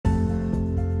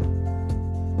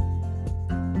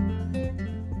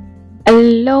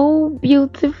Hello,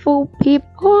 beautiful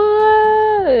people.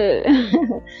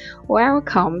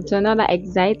 Welcome to another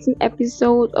exciting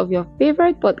episode of your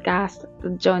favorite podcast, The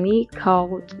Journey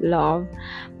Called Love.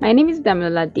 My name is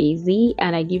Damilola Daisy,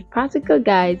 and I give practical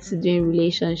guides to doing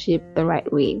relationship the right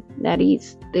way. That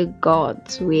is the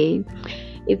God's way.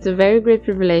 It's a very great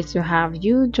privilege to have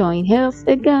you join us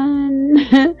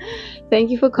again. Thank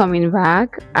you for coming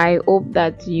back. I hope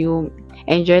that you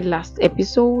enjoyed last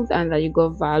episode and that you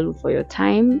got value for your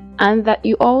time, and that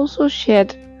you also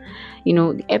shared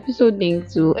the episode link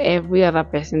to every other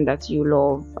person that you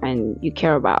love and you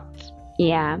care about.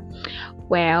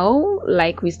 Well,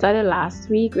 like we started last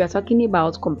week, we are talking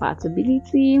about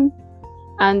compatibility,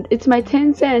 and it's my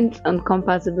 10 cents on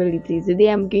compatibility. Today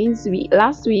I'm going to be,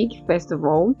 last week first of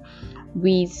all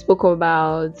we spoke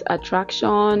about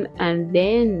attraction, and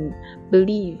then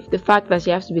belief, the fact that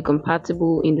you have to be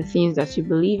compatible in the things that you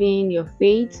believe in, your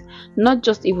faith, not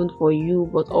just even for you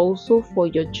but also for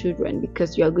your children,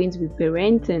 because you are going to be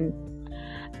parenting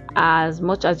as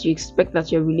much as you expect that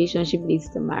your relationship leads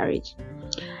to marriage.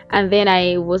 And then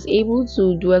I was able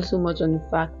to dwell so much on the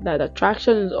fact that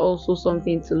attraction is also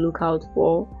something to look out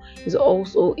for. It's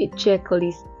also a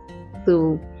checklist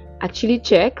to actually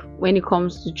check when it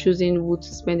comes to choosing who to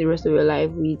spend the rest of your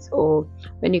life with, or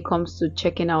when it comes to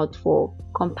checking out for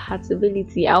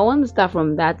compatibility. I want to start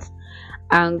from that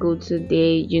angle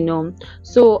today.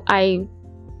 So I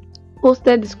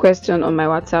posted this question on my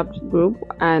WhatsApp group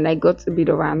and I got a bit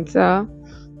of answer.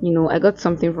 I got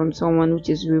something from someone which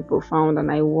is really profound,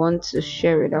 and I want to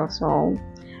share it us all.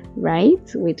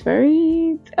 Wait for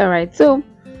it. All right, so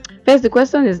first the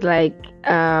question is like,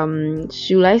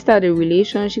 should I start a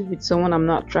relationship with someone I'm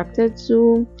not attracted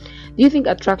to? Do you think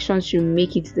attraction should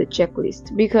make it to the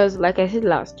checklist? Because like I said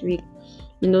last week,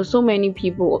 so many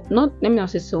people, let me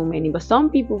not say so many, but some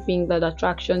people think that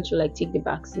attraction should take the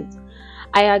backseat.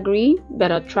 I agree that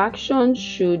attraction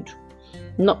should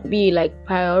not be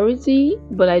priority,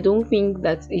 but I don't think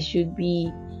that it should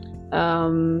be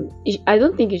I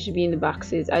don't think it should be in the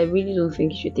backseat. I really don't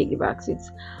think it should take the backseat.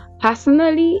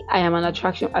 Personally, I am an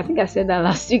attraction. I think I said that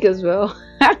last week as well.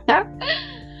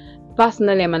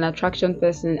 Personally, I'm an attraction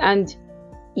person, and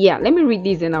let me read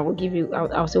this and I will give you.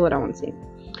 I'll say what I want to say.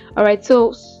 All right.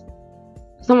 So,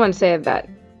 someone said that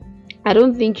I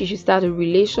don't think you should start a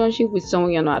relationship with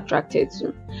someone you're not attracted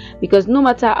to, because no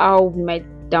matter how we might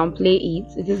downplay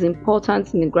it, it is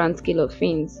important in the grand scale of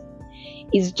things.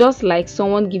 It's just like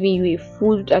someone giving you a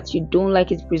food that you don't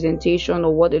like its presentation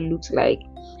or what it looks like,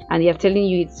 and they're telling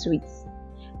you it's sweet.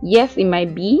 Yes, it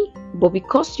might be, but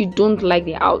because you don't like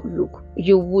the outlook,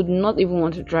 you would not even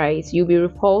want to try it. You'll be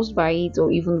repulsed by it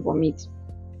or even vomit.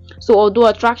 So although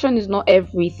attraction is not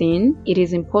everything, it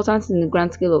is important in the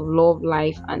grand scale of love,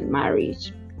 life, and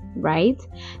marriage. Right?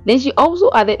 Then she also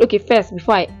added, okay, first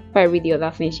before I read the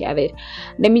other thing she added,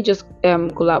 let me just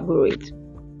collaborate.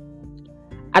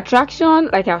 Attraction,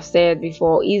 like I've said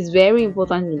before, is very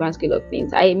important in the grand scale of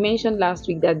things. I mentioned last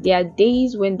week that there are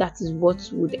days when that is what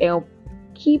would help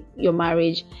keep your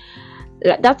marriage.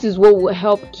 That is what will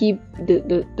help keep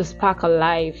the spark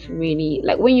alive, really.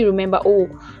 Like when you remember,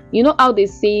 how they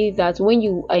say that when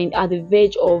you are at the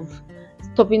verge of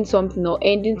stopping something or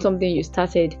ending something you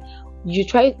started, you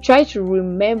try to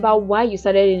remember why you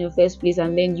started in the first place,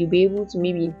 and then you'll be able to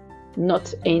maybe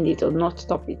not end it or not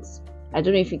stop it. I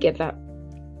don't know if you get that.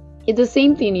 It's the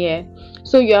same thing here.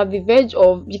 So you have the verge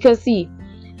of, because see,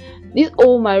 this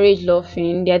whole marriage love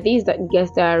thing, there are days that it gets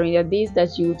tiring, there are days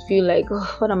that you would feel like,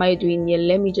 what am I doing here?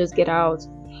 Let me just get out.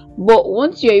 But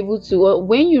once you're able to,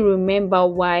 when you remember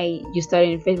why you started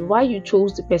in first, why you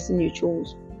chose the person you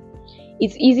chose,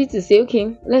 it's easy to say,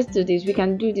 okay, let's do this, we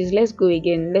can do this, let's go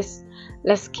again,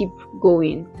 let's keep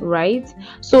going, right?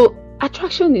 So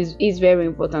attraction is very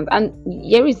important. And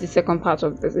here is the second part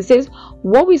of this. It says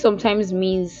what we sometimes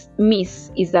miss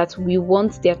is that we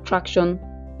want the attraction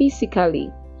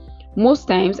physically. Most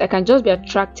times I can just be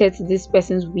attracted to this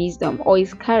person's wisdom or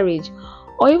his courage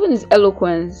or even his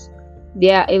eloquence.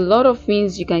 There are a lot of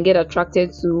things you can get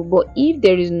attracted to, but if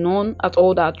there is none at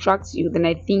all that attracts you, then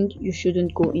I think you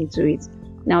shouldn't go into it.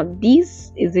 Now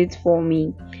this is it for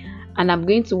me, and I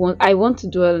want to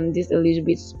dwell on this a little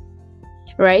bit.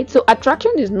 Right? So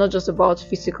attraction is not just about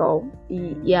physical.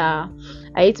 I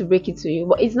hate to break it to you,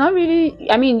 but it's not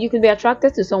really. I mean, you can be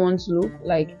attracted to someone's look,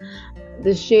 like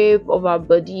the shape of our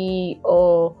body,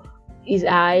 or his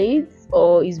eyes,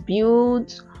 or his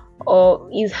build, or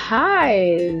his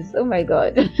eyes. Oh my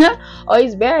god. Or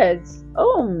his birds.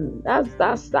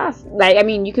 That's like, I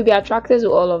mean, you could be attracted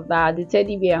to all of that, the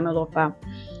teddy bear and all of that.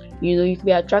 You could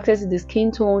be attracted to the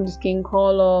skin tone, the skin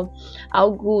color,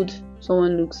 how good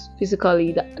someone looks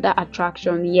physically, that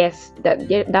attraction, yes,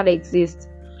 that exists.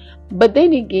 But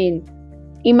then again,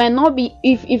 it might not be,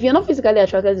 if you're not physically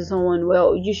attracted to someone,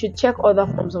 well, you should check other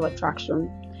forms of attraction.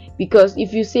 Because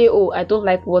if you say, oh, I don't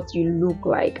like what you look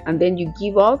like, and then you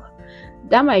give up,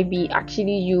 that might be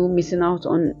actually you missing out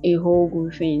on a whole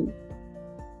good thing,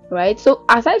 right? So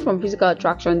aside from physical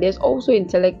attraction, there's also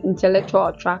intellectual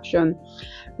attraction,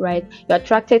 right? You're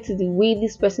attracted to the way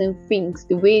this person thinks,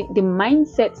 the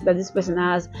mindset that this person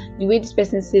has, the way this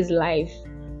person sees life.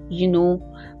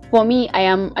 For me, I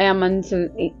am an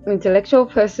intellectual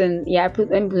person. Yeah, let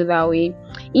me put it that way.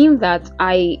 In that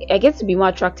I get to be more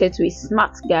attracted to a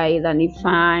smart guy than a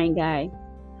fine guy.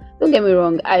 Don't get me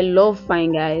wrong, I love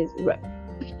fine guys, right?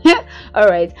 All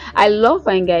right, I love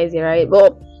fine guys, right?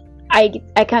 But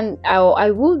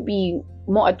I would be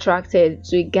more attracted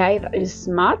to a guy that is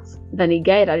smart than a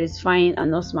guy that is fine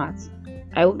and not smart.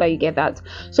 I hope that you get that.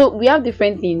 So we have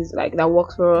different things like that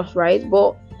works for us, right?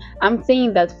 But I'm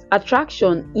saying that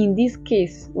attraction in this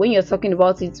case, when you're talking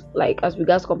about it like as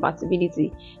regards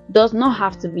compatibility, does not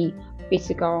have to be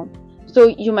physical. So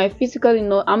you might physically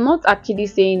know. I'm not actually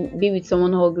saying be with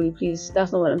someone ugly, please.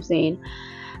 That's not what I'm saying.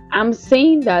 I'm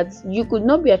saying that you could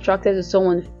not be attracted to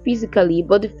someone physically,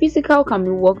 but the physical can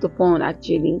be worked upon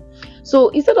actually. So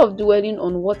instead of dwelling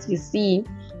on what you see,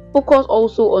 focus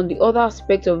also on the other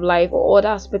aspect of life or other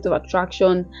aspect of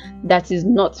attraction that is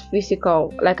not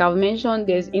physical. Like I've mentioned,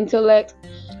 there's intellect,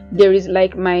 there is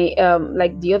like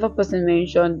the other person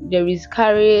mentioned, there is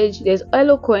courage, there's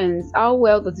eloquence. How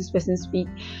well does this person speak?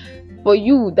 For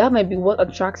you, that might be what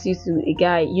attracts you to a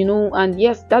guy, and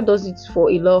yes, that does it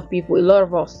for a lot of people, a lot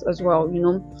of us as well.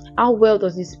 How well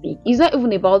does he speak? It's not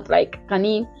even about like can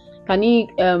he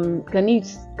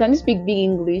speak big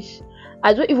English.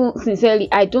 I don't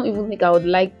even think I would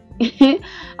like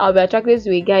I'll be attracted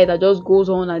to a guy that just goes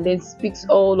on and then speaks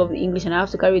all of the English and I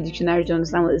have to carry a dictionary to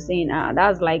understand what they're saying.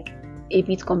 That's like a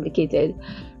bit complicated,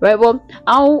 right? But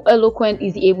how eloquent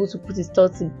is he able to put his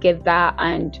thoughts together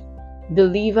and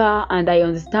deliver, and I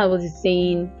understand what he's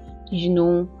saying?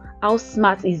 How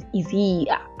smart is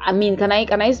he? I mean, can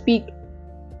I speak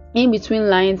in between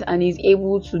lines and he's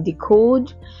able to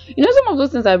decode? Some of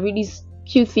those things are really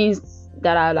cute things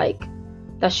that are like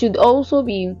that should also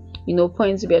be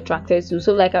points to be attracted to.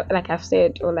 So like I've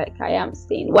said, or like I am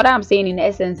saying, what I'm saying in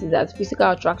essence is that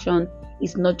physical attraction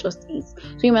is not just it.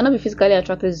 So you might not be physically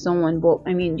attracted to someone, but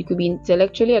I mean, you could be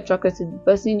intellectually attracted to the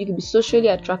person, you could be socially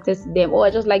attracted to them.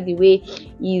 I just like the way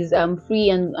he's free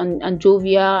and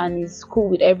jovial and he's cool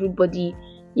with everybody.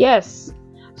 Yes.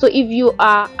 So if you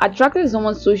are attracted to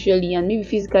someone socially and maybe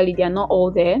physically they are not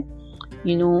all there,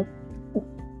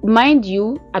 mind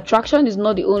you, attraction is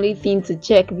not the only thing to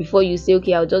check before you say,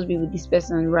 okay, I'll just be with this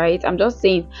person, right? I'm just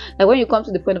saying that when you come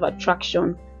to the point of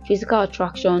attraction, physical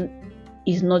attraction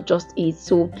is not just it.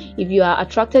 So if you are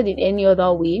attracted in any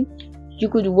other way, you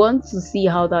could want to see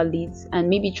how that leads and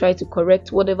maybe try to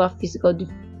correct whatever physical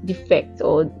defect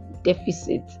or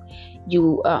deficit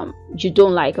you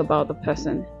don't like about the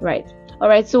person, right? All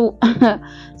right, so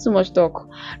so much talk.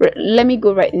 Let me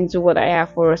go right into what I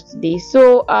have for us today.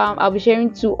 So I'll be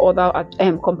sharing two other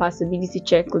compatibility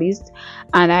checklists,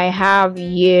 and I have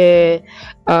here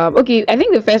okay, I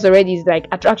think the first already is like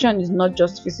attraction is not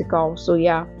just physical. So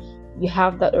yeah, you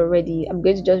have that already. I'm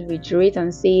going to just reiterate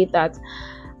and say that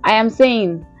I am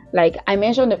saying, like I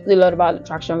mentioned a lot about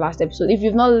attraction last episode. If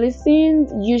you've not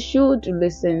listened, you should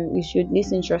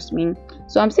listen. Trust me.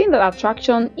 So I'm saying that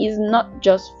attraction is not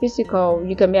just physical.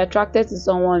 You can be attracted to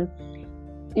someone.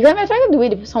 You can be attracted to the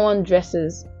way someone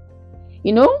dresses.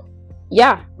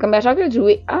 Yeah, can be attracted to the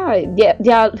way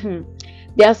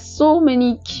there are so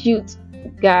many cute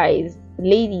guys,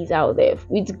 ladies out there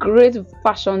with great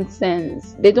fashion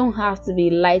sense. They don't have to be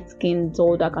light-skinned,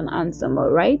 tall, dark, and handsome,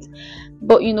 alright?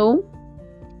 But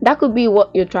that could be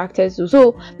what you're attracted to.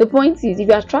 So the point is, if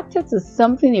you're attracted to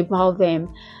something about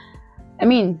them, I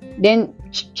mean, then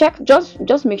check,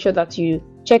 just make sure that you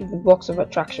check the box of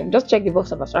attraction. Just check the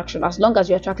box of attraction. As long as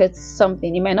you're attracted to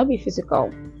something, it might not be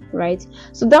physical, right?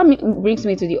 So that brings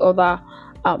me to the other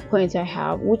point I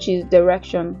have, which is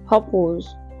direction,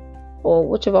 purpose, or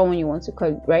whichever one you want to call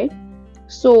it, right?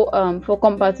 So for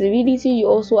compatibility, you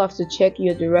also have to check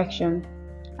your direction.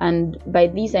 And by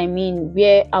this I mean,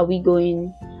 where are we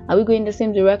going? Are we going the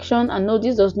same direction? And no,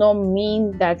 this does not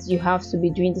mean that you have to be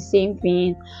doing the same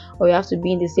thing or you have to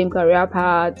be in the same career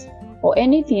path or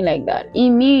anything like that.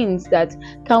 It means that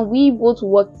can we both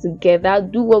work together,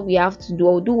 do what we have to do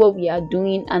or do what we are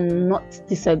doing and not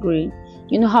disagree?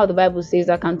 You know how the Bible says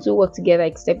that can two work together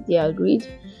except they are agreed,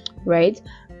 right?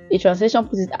 a translation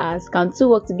puts it as, can two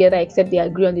work together except they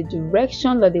agree on the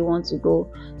direction that they want to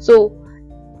go? So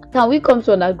can we come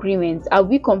to an agreement? Are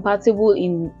we compatible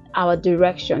in our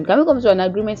direction? Can we come to an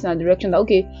agreement in our direction that,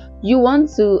 okay, you want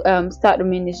to start a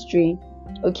ministry,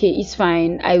 okay, it's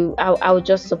fine, I will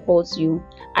just support you.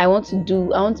 I want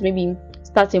to maybe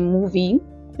start a movie,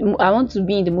 I want to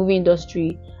be in the movie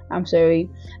industry, I'm sorry,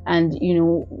 and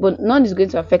but none is going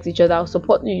to affect each other. I'll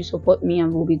support you, you support me,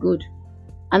 and we'll be good.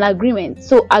 An agreement.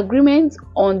 So agreement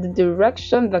on the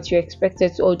direction that you're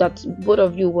expected to, or that both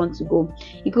of you want to go.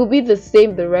 It could be the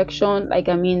same direction,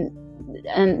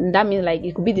 and that means like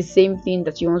it could be the same thing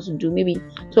that you want to do. Maybe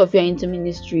two of you are into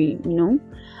ministry,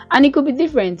 and it could be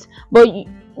different, but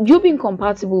you being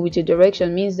compatible with your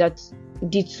direction means that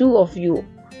the two of you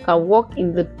can walk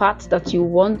in the path that you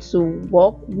want to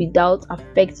walk without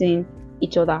affecting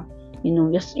each other.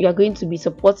 You are going to be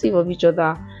supportive of each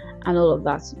other and all of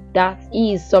that. That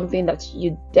is something that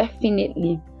you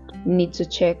definitely need to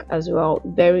check as well.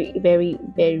 Very, very,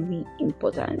 very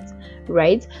important,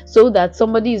 right? So that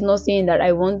somebody is not saying that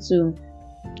I want to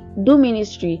do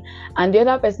ministry and the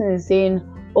other person is saying,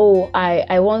 oh,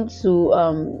 I want to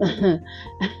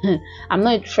I'm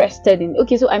not interested in.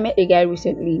 Okay, so I met a guy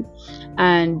recently,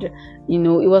 and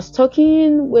it was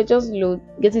talking, we're just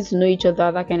getting to know each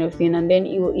other, that kind of thing, and then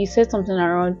he said something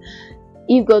around,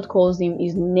 if God calls him,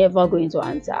 he's never going to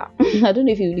answer. I don't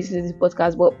know if you listen to this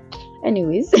podcast, but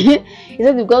anyways, he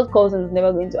said if God calls him, he's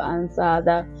never going to answer.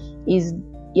 That he's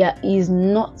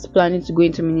not planning to go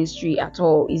into ministry at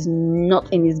all. He's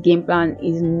not in his game plan.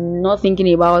 He's not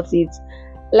thinking about it.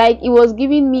 Like, he was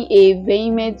giving me a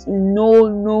vehement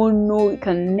no. It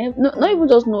can never, not even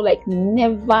just no, like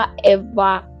never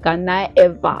ever can I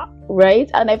ever,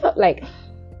 right? And I felt like,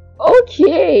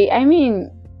 okay, I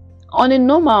mean, on a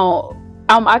normal,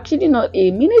 I'm actually not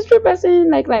a ministry person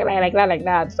like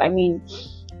that. I mean,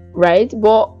 right?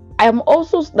 But I'm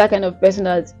also that kind of person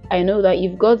that I know that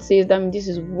if God says that this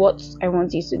is what I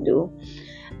want you to do,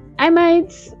 I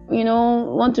might,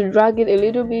 want to drag it a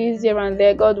little bit here and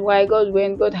there. God why, God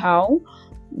when, God how.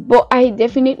 But I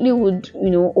definitely would,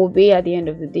 obey at the end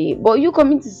of the day. But you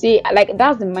coming to say, like,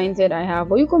 that's the mindset I have.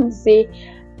 But you coming to say,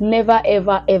 never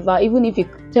ever ever, even if it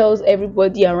tells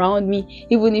everybody around me,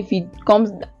 even if it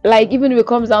comes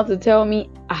down to tell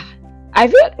me, I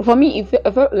feel, for me, it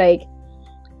felt like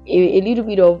a little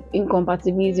bit of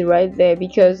incompatibility right there.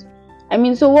 Because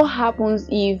so what happens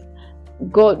if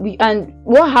God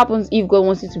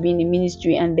wants you to be in the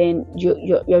ministry and then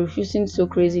you're refusing so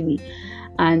crazily,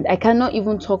 and I cannot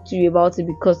even talk to you about it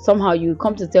because somehow you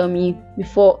come to tell me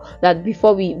before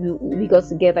we got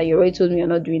together, you already told me you're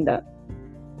not doing that.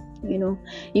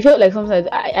 It felt like sometimes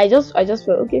I just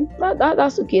felt, okay,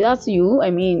 that's okay, that's you,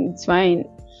 it's fine,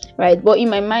 right? But in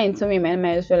my mind,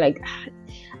 I just felt like,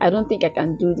 I don't think I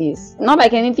can do this. Not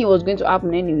like anything was going to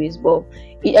happen anyways, but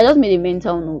I just made a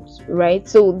mental note, right?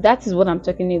 So that is what I'm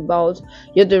talking about.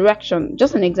 Your direction,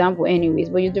 just an example anyways,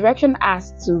 but your direction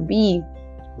has to be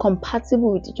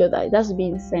compatible with each other. It has to be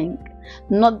in sync.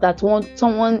 Not that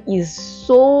someone is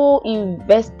so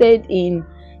invested in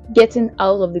getting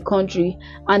out of the country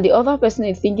and the other person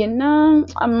is thinking, nah,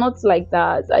 I'm not like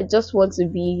that, I just want to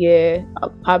be here, I'll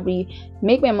probably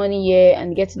make my money here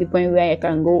and get to the point where I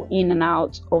can go in and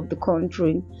out of the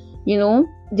country.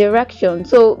 Direction.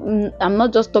 So I'm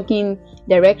not just talking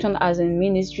direction as in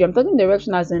ministry, I'm talking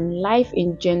direction as in life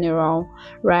in general,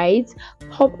 right?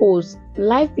 Purpose,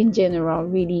 life in general,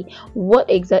 really. What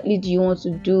exactly do you want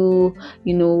to do?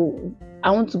 I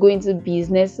want to go into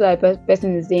business. So a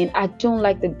person is saying, I don't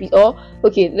like the or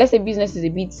okay, let's say business is a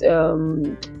bit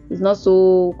it's not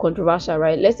so controversial,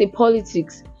 right? Let's say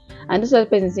politics, and this other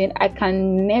person is saying, I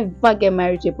can never get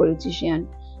married to a politician.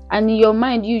 And in your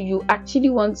mind, you actually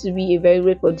want to be a very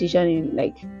great politician in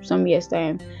like some years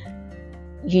time.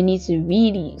 You need to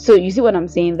really, so you see what I'm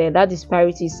saying there, that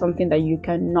disparity is something that you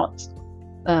cannot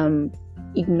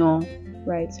ignore,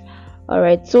 right? All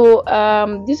right, so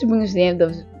this brings to the end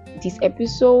of this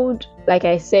episode. Like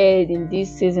I said, in this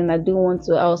season I do want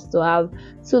us to have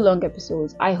 2 long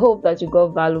episodes. I hope that you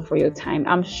got value for your time.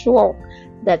 I'm sure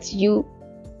that you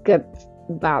got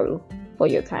value for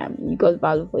your time.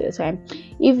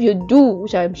 If you do,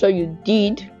 which I'm sure you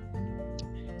did,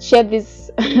 share this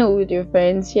with your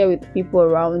friends, share with people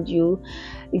around you.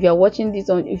 If you're watching this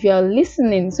if you're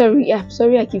listening, sorry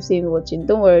I keep saying watching,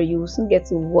 don't worry, you will soon get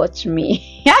to watch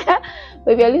me.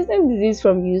 But if you're listening to this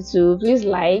from YouTube, please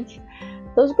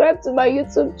subscribe to my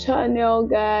YouTube channel,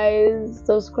 guys.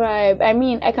 Subscribe.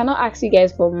 I cannot ask you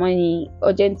guys for money,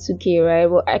 urgent 2K, right?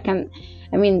 But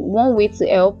one way to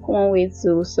help, one way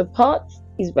to support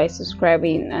is by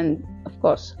subscribing, and of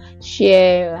course,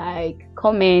 share, like,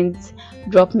 comment,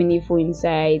 drop meaningful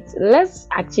insights. Let's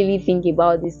actually think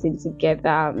about this thing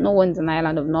together. No one's an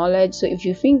island of knowledge. So if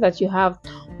you think that you have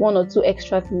one or two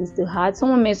extra things to add,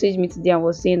 someone messaged me today and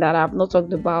was saying that I've not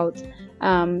talked about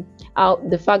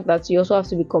the fact that you also have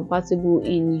to be compatible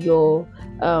in your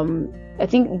I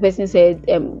think the person said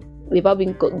without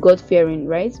being God-fearing,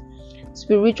 right?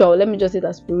 Spiritual, let me just say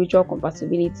that spiritual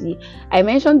compatibility. I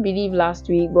mentioned belief last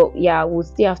week, but yeah, we'll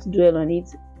still have to dwell on it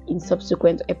in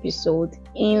subsequent episodes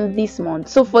in this month.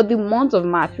 So for the month of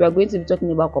March, we are going to be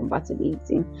talking about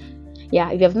compatibility.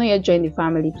 Yeah, if you have not yet joined the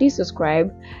family, please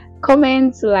subscribe,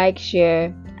 comment, like,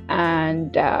 share,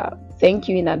 and thank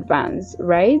you in advance,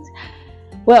 right?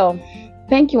 Well,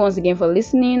 thank you once again for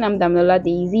listening. I'm Damilola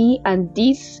Daisy, and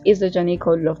this is the Journey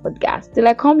Called Love podcast. Till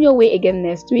I come your way again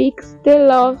next week, stay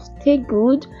love, stay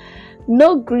good,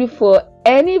 no grief for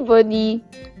anybody,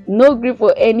 no grief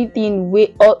for anything.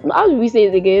 How do we say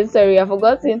it again? Sorry, I've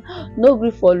forgotten. No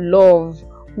grief for love.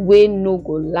 We no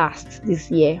go last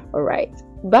this year. All right.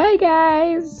 Bye,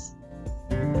 guys.